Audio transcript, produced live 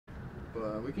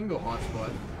but we can go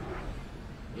hotspot.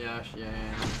 Yeah.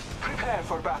 Prepare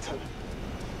for battle.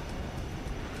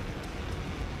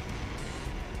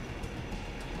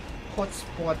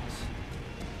 Hotspot.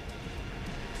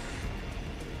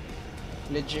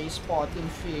 Le J spot in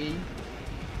Faye.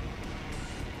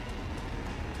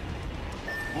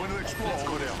 Going to explore. Let's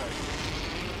go there.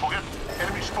 Forget.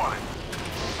 Enemy spotted.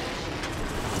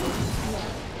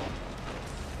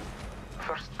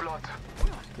 First blood.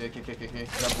 Okay.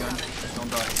 Grab gun.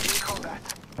 Don't die. Combat.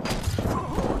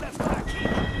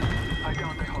 I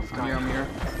downed the hostile. I'm here.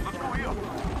 Let's go here.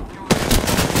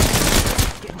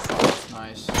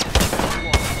 Nice.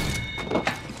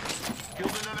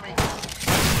 Killed an enemy.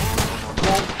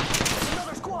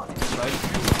 Another squad. Right.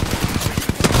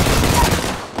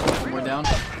 We're down.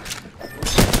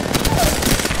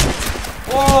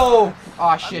 Whoa!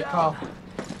 Aw, shit, Carl.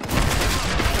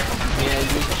 Yeah,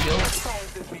 use the shield.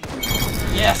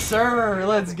 Yes, sir!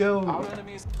 Let's go!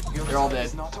 They're all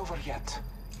dead. Not over yet.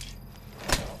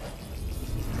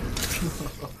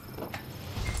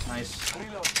 Nice.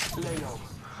 Reload. Lay low.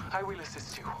 I will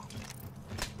assist you.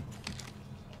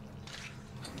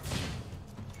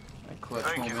 That clutch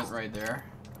Thank moment you. right there.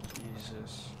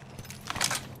 Jesus.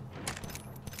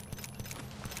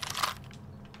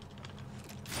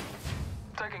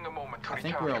 Taking a moment to I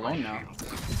think recharge we're my alone now.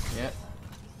 shields. Yeah.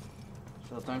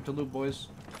 Still time to loot, boys.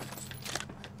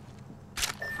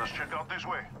 Let's check out this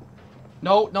way.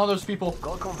 No, there's people.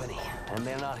 Gold company, and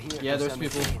they're not here. Yeah, for there's some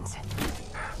people. machines.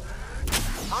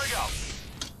 Hurry up.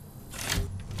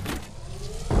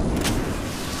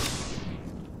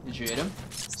 Did you hit him?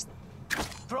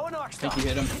 Throw an arc I think star. you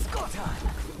hit him. It's go time.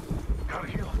 Gotta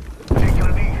heal. Taking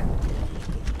a knee.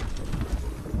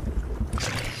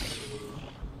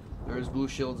 There's blue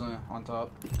shields on top.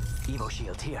 Evo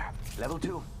shield here. Level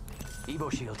 2.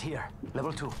 Evo shield here.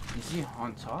 Level 2. Is he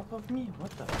on top of me? What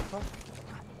the fuck?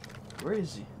 Where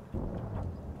is he?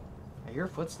 I hear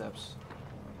footsteps.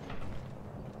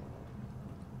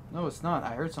 No, it's not.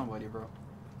 I heard somebody, bro.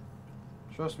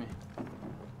 Trust me.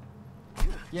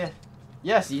 Yeah.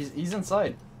 Yes, he's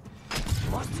inside.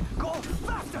 Must go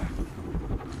faster.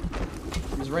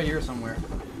 He's right here somewhere.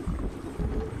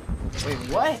 Wait,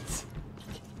 what?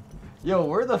 Yo,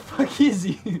 where the fuck is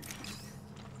he?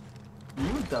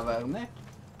 You tabarnak.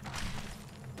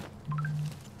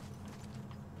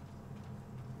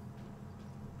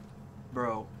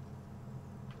 Bro.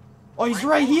 Oh, he's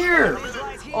right here!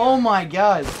 Oh my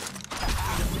god.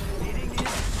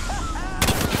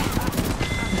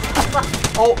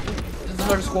 Oh, there's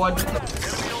another squad.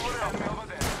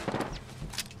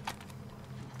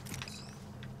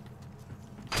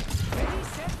 Ready,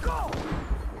 set, go.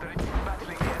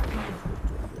 Battling the enemy.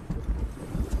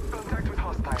 Contact with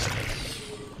hostile.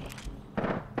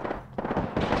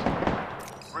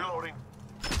 Reloading.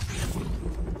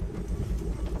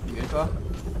 You good, Fa?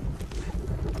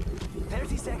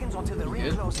 30 seconds until the ring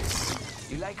Good. closes.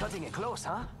 You like cutting it close,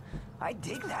 huh? I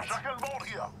dig that. Shotgun bolt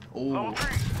here. Ooh. Level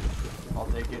 3. I'll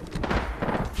take it.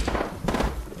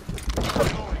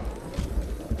 Reloading.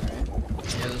 Alright.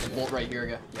 Yeah, there's a bolt right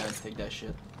here. Yeah, take that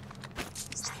shit.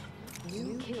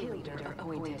 New kill leader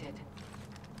appointed.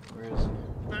 Where is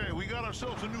he? Hey, we got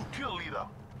ourselves a new kill leader.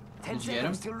 10 Did you get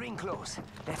seconds him? till ring close.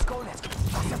 Let's go, let's go.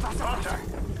 Faster, faster, faster. Contact.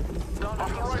 Down the Off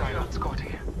the right hostile here. on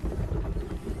Scotty.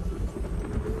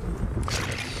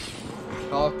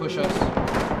 Oh, push us. Hey,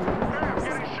 I'm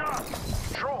getting shot.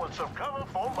 Throwing some cover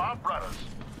for my brothers.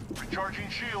 Recharging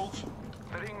shields.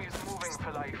 The ring is moving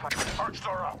for life. Arc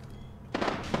star out.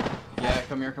 Yeah,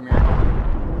 come here.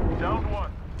 Down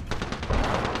one.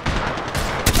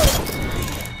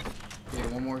 Okay,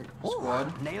 one more squad.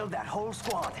 Ooh, nailed that whole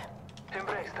squad.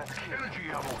 Embrace that skill. Energy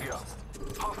ammo here.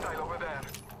 Hostile over there.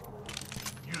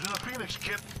 Using a Phoenix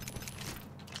kit.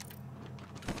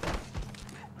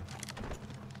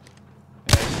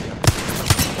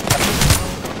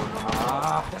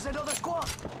 Ah, There's another squad.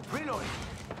 Reloading.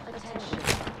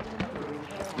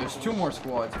 there's two more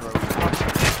squads, bro.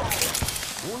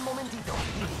 Un momentito.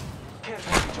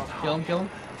 Careful, John. Kill him.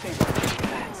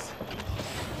 Thanks.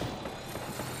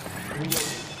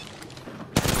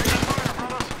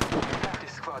 That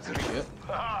is squad's ring. Shit.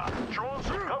 Ah, throwing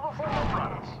some cover for my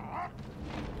brothers.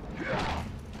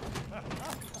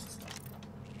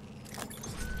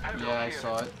 Yeah, I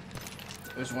saw it.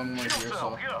 There's one more here, Shield so.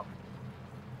 cell here.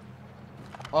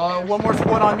 One more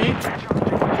squad on me.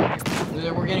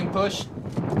 We're getting pushed.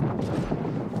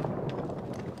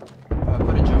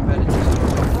 Put a jump pad into this.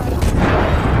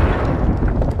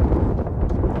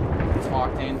 It's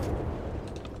octane.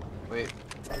 Wait.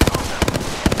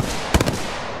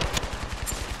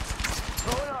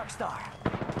 Throw an arc star.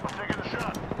 I'm taking a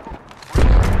shot. I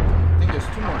think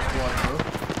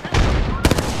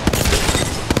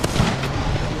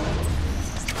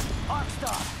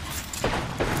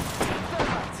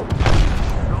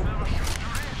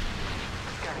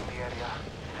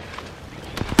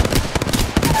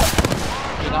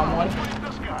Down one.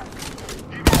 This guy.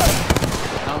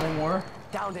 Down one more.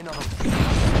 Down another.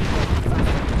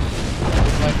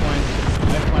 Lifeline.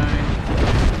 Lifeline.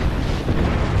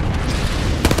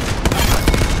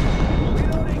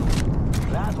 Reloading.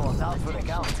 That one's out for the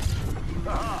count.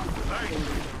 Aha, thanks.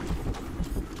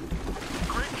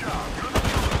 Great job.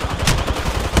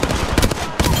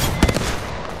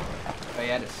 Oh,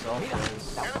 yeah, it's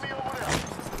self-res. Enemy over there.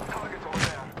 Target over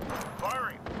there.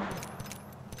 Firing.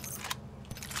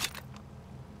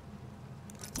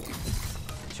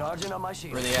 Charging on my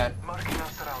shield. Where they at? Marking our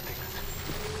surroundings.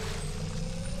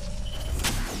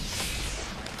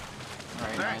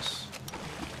 Alright, nice.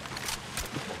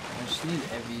 I just need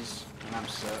heavies, and I'm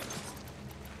set.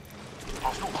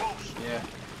 Hostile close. Yeah.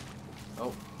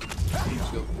 Oh. Let's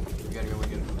go. We gotta go, we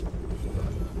gotta go.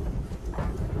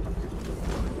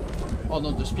 Oh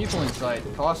no, there's people inside.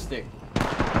 Caustic.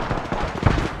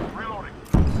 Reloading.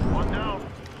 One down.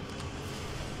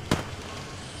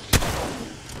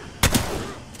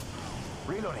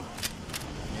 Reloading.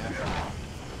 Yeah.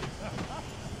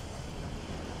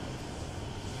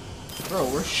 Bro,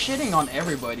 we're shitting on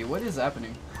everybody. What is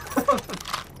happening?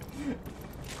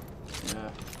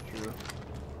 Yeah, true.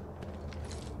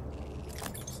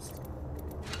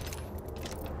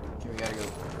 Okay, we gotta go.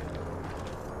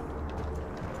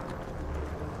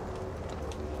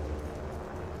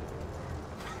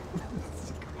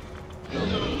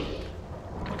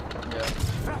 Yeah.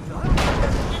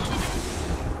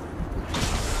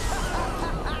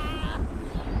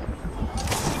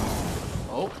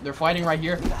 Oh, they're fighting right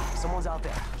here. Someone's out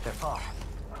there. They're far.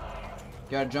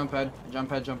 Got a jump pad. Jump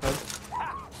pad, jump pad.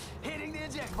 Hitting the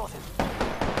eject button.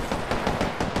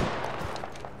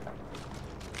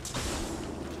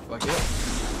 Fuck it.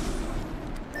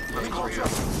 Yeah, he's right here.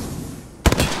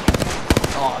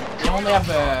 Oh, they only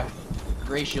have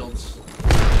gray shields.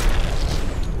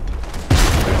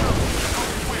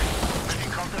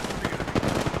 Making contact with the enemy.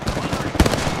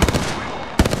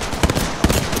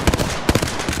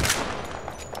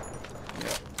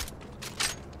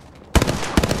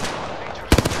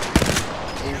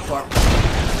 Oh fuck.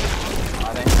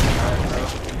 Ah, thanks. Alright, bro.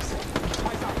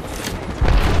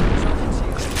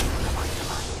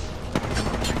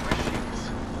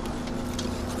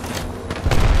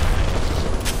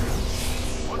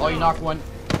 Oh, you knocked one.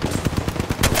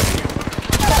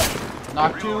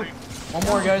 Knocked two. One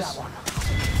more, guys.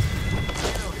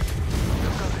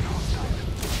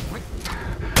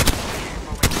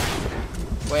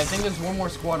 Wait, I think there's one more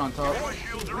squad on top.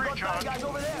 Shields are We got bad recharged. guys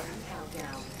over there.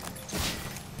 Countdown.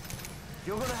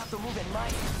 You're gonna have to move in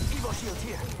line. Evo shield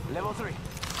here. Level 3.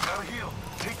 Gotta heal.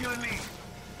 Taking a knee.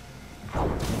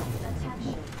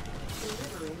 Attention.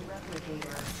 Delivering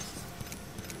replicator.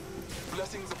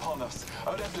 Blessings upon us.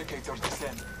 Our replicators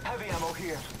descend. Heavy ammo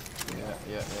here.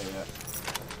 Yeah.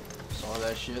 Saw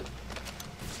that shit.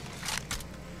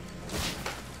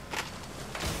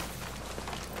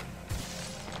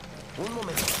 One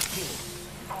moment. Healing.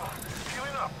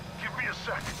 Healing up. Give me a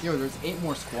sec. Yo, there's 8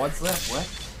 more squads left. What?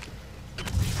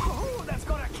 Oh, that's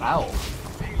gonna kill. Ow.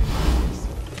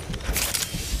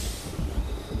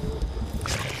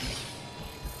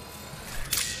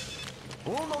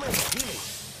 One moment. Healing.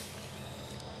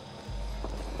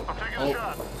 I'm taking Oh. a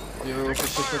shot. Yo,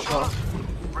 push off.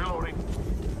 Reloading.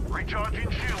 Recharging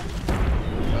shield.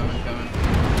 Coming.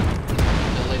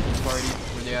 The Legends party.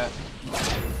 Where they at?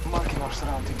 Marking our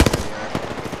surroundings.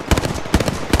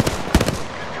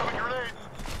 Incoming grenade.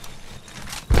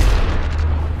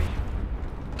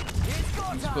 It's go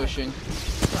He's time. pushing.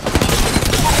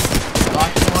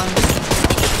 Knocked one.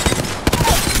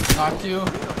 Knocked two.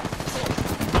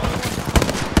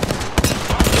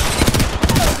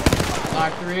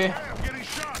 Knocked three. I'm getting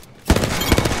shot.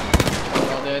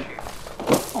 All dead.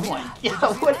 Oh my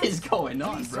god, what is going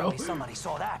on, Please tell bro? me somebody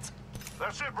saw that.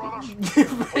 That's it,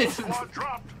 brothers. Squad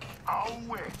dropped.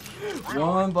 Away.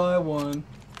 One by one.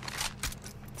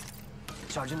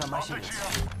 Charging on my I'll fix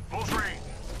shields. you up. Close range.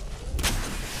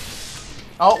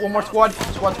 Oh, one more squad.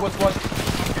 Squad. Push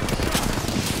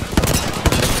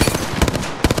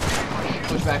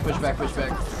back.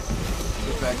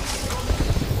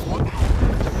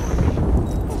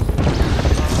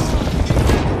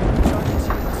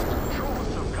 Showing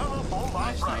some cover for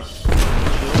my brothers. Nice.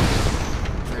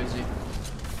 Where is he?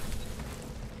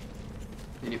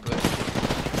 Did he push?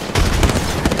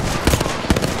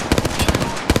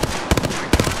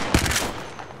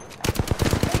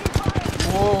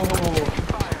 Whoa.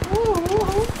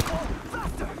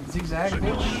 Zigzag,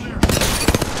 bitch.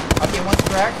 Okay, one's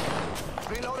cracked.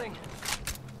 Reloading.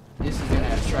 This is gonna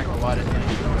attract a lot of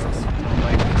attention.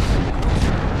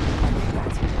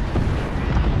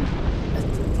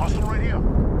 Hostile right here.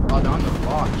 Oh, they're on the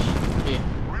box. Okay,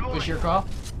 push your call.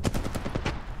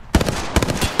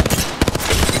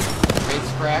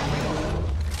 Raid's crack.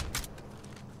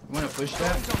 You wanna push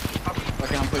that?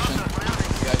 Okay, I'm pushing.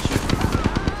 Got you.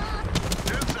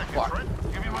 10 seconds, Fuck. right?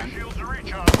 Give me my shields to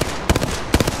recharge.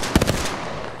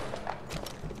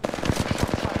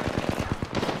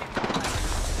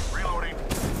 Reloading.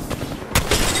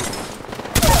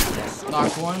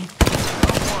 Knocked one.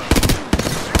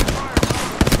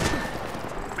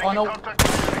 Oh no.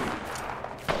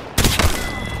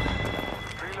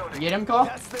 Get him, Call?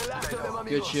 That's the last of them, Good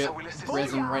amigos. shit.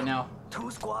 Res him right now. 2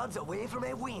 squads away from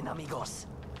a win, amigos.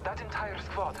 That entire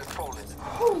squad has fallen.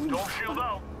 Don't shield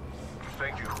out.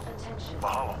 Thank you.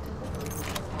 Mahalo.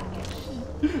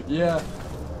 Yeah.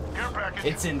 Care package.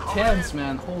 It's intense,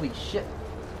 man. Holy shit.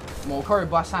 Mon cœur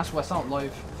bat 160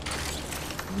 live.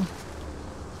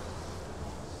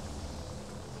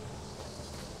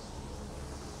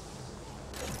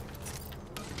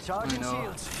 Charging I know.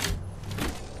 shields.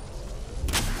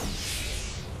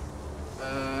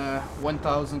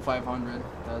 1,500.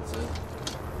 That's it.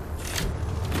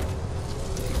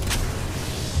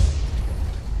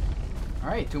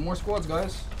 Alright, 2 more squads,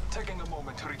 guys. Taking a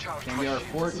moment to recharge Can my be our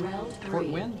shields. Round fourth 3.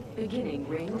 win? Beginning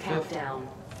ring countdown.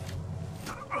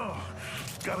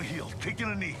 Gotta heal.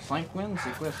 Taking a knee. 5 wins,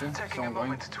 c'est quoi ça? Taking a Sont going.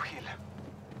 moment to heal.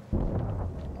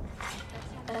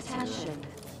 Attention.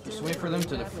 Just wait for them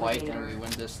to fight and we win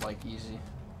this like easy.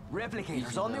 Replicators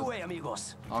Easy on the though. way,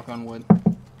 amigos. Knock on wood.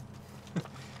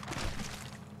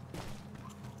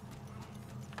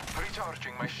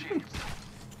 Recharging my shields.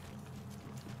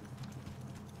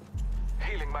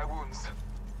 Healing my wounds.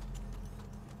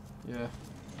 Yeah.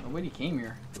 Nobody came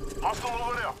here. Hostile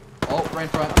over there. Oh, right in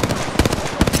front.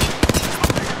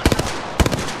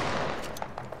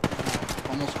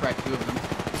 Almost cracked 2 of them.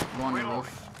 Go on the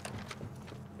roof.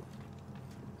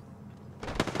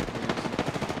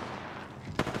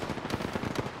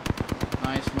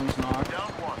 Nice, moves knocked.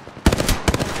 Down one.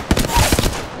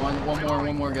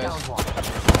 One more, Down guys. one.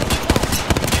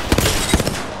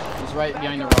 He's right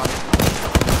behind the rock.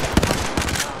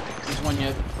 He's 1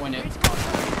 hit.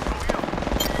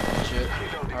 Shit.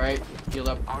 Alright, heal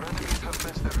up. Our enemies have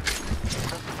missed their retreat. The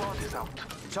squad is out.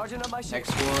 Charging up my shield. Next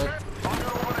squad. Fire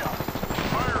over there.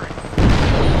 Firing.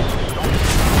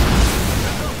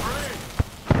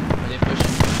 Are they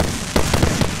pushing?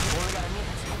 Only got a minute.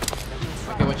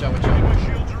 Okay, watch out. My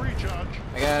shields to recharge.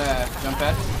 I gotta jump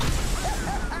pad.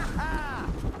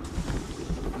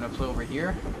 I'm gonna play over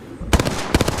here.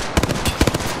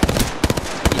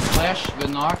 He's flash, good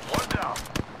knock. One down.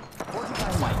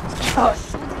 Oh my god.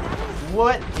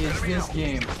 What is this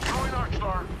game? Throwing Arc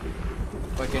Star.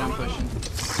 Fuck it, I'm pushing.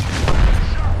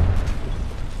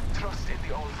 Trust in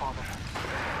the All Father.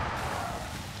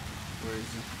 Where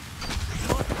is he?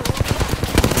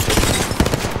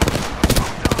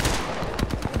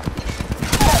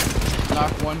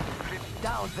 Knock one.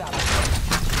 Down that.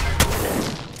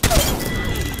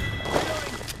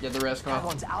 Get the rest That off.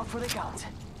 one's out for the count.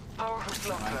 Powerful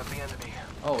slaughter of the enemy.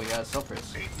 Oh yeah,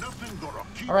 self-race. Ain't nothing gonna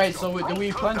keep Alright, us so from do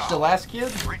we close to punch the down. last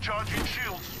kid? Recharging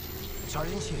shields.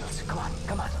 Charging shields. Come on,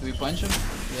 come on. Do we punch him?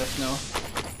 Yes, no.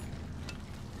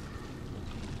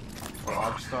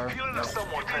 Rockstar. Healing up.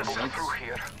 Someone traveled through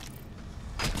here.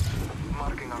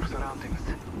 Marking our surroundings.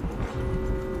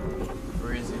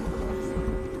 Where is he?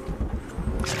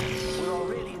 We're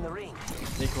already in the ring.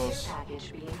 Stay close.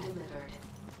 Package being delivered.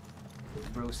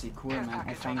 Bro, c'est cool, Care man.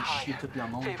 package Enfin, on il high. chie tout le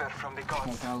monde. Favor from the Je gods.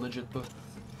 comprends legit pas.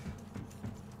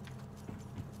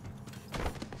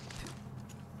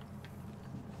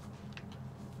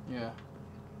 Yeah.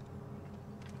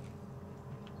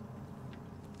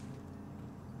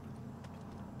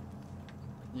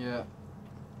 Yeah.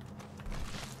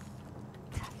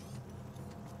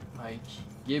 Like,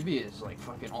 Gibby is like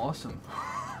fucking awesome.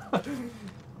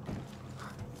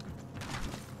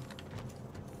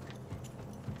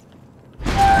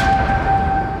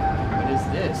 What is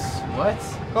this? What?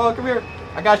 Oh, come here.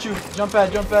 I got you. Jump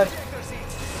pad, jump pad.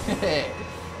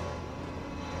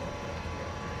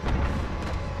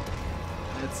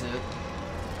 That's it.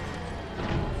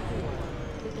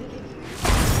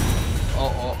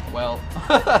 Oh, well.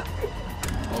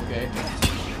 Okay.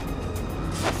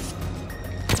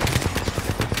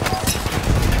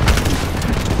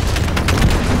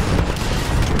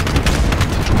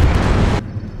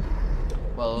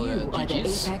 Well, You are the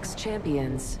GG's. Apex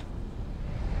champions.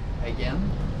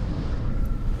 Again?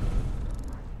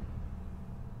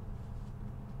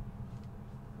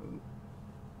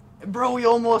 Bro, we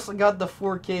almost got the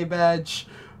 4K badge.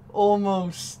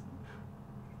 Almost.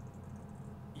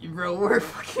 Bro, we're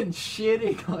fucking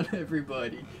shitting on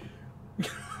everybody.